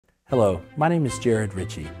Hello, my name is Jared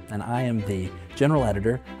Ritchie, and I am the general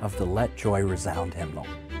editor of the Let Joy Resound Hymnal.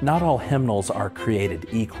 Not all hymnals are created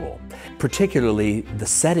equal, particularly the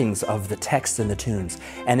settings of the text and the tunes.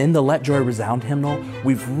 And in the Let Joy Resound Hymnal,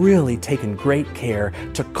 we've really taken great care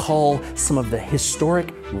to cull some of the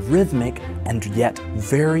historic, rhythmic, and yet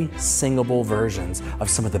very singable versions of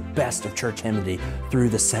some of the best of church hymnody through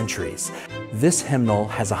the centuries. This hymnal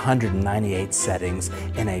has 198 settings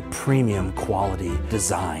in a premium quality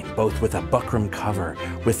design, both with a buckram cover,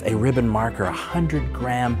 with a ribbon marker,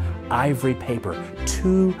 100-gram ivory paper,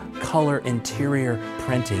 2-color interior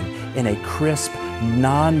printing in a crisp,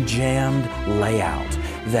 non-jammed layout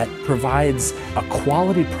that provides a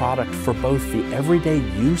quality product for both the everyday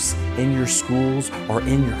use in your schools or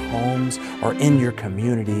in your homes or in your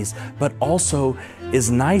communities, but also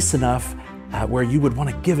is nice enough where you would want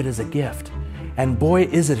to give it as a gift. And boy,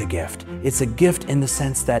 is it a gift. It's a gift in the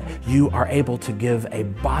sense that you are able to give a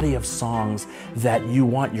body of songs that you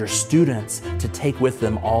want your students to take with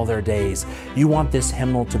them all their days. You want this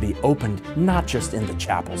hymnal to be opened not just in the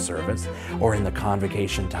chapel service or in the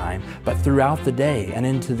convocation time, but throughout the day and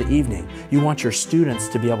into the evening. You want your students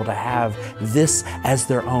to be able to have this as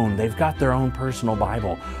their own. They've got their own personal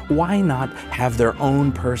Bible. Why not have their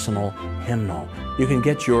own personal hymnal? You can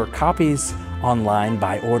get your copies online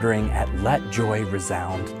by ordering at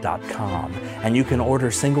letjoyresound.com, and you can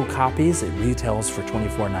order single copies. It retails for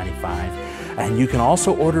 $24.95, and you can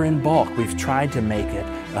also order in bulk. We've tried to make it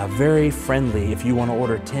very friendly if you want to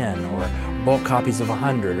order 10 or bulk copies of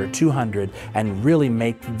 100 or 200 and really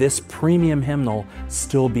make this premium hymnal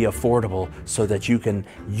still be affordable so that you can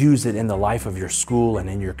use it in the life of your school and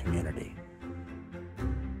in your community.